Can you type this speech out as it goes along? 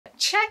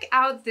check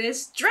out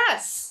this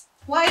dress.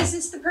 Why is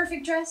this the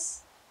perfect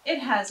dress? It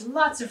has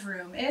lots of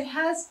room, it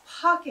has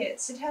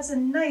pockets, it has a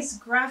nice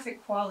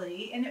graphic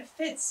quality, and it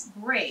fits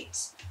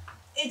great.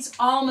 It's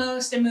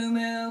almost a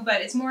muumuu,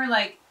 but it's more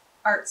like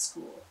art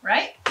school,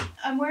 right?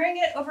 I'm wearing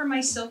it over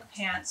my silk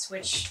pants,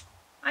 which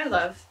I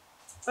love,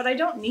 but I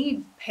don't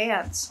need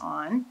pants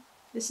on.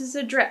 This is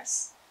a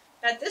dress.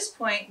 At this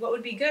point, what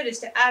would be good is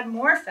to add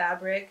more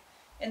fabric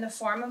in the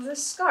form of a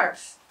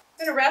scarf.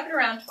 I'm gonna wrap it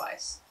around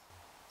twice.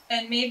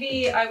 And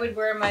maybe I would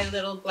wear my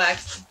little black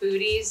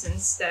booties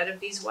instead of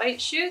these white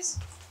shoes.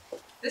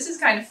 This is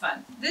kind of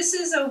fun. This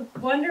is a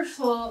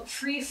wonderful,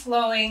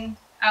 free-flowing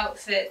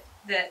outfit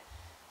that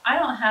I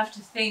don't have to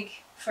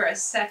think for a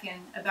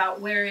second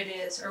about where it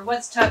is, or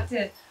what's tucked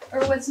in,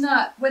 or what's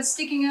not, what's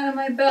sticking out of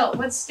my belt,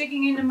 what's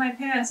sticking into my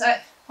pants.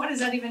 What does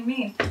that even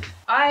mean?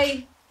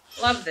 I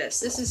love this.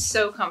 This is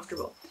so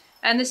comfortable.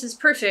 And this is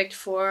perfect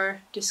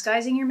for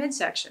disguising your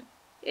midsection,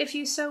 if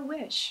you so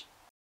wish.